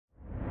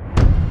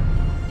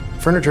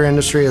Furniture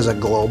industry is a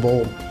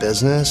global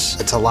business.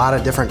 It's a lot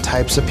of different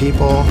types of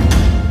people.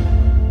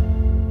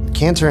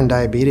 Cancer and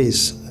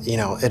diabetes,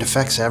 it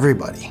affects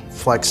everybody.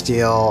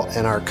 Flexsteel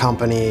and our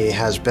company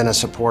has been a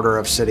supporter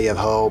of City of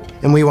Hope,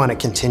 and we want to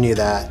continue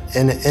that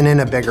and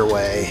in a bigger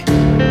way.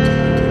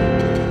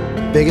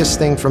 Biggest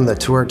thing from the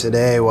tour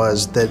today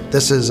was that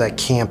this is a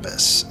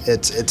campus.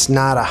 It's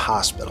not a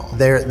hospital.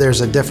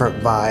 There's a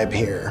different vibe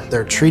here.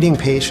 They're treating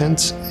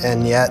patients,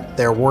 and yet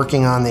they're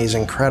working on these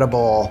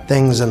incredible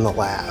things in the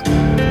lab.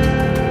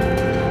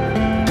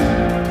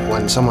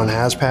 When someone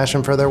has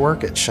passion for their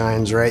work, it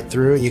shines right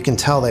through. You can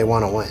tell they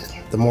want to win.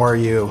 The more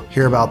you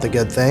hear about the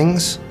good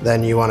things,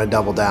 then you want to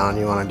double down,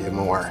 you want to do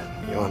more.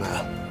 You want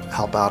to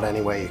help out any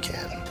way you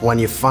can. When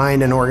you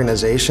find an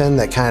organization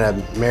that kind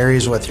of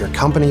marries with your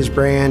company's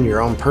brand, your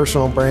own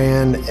personal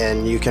brand,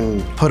 and you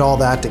can put all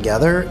that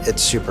together,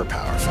 it's super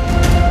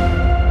powerful.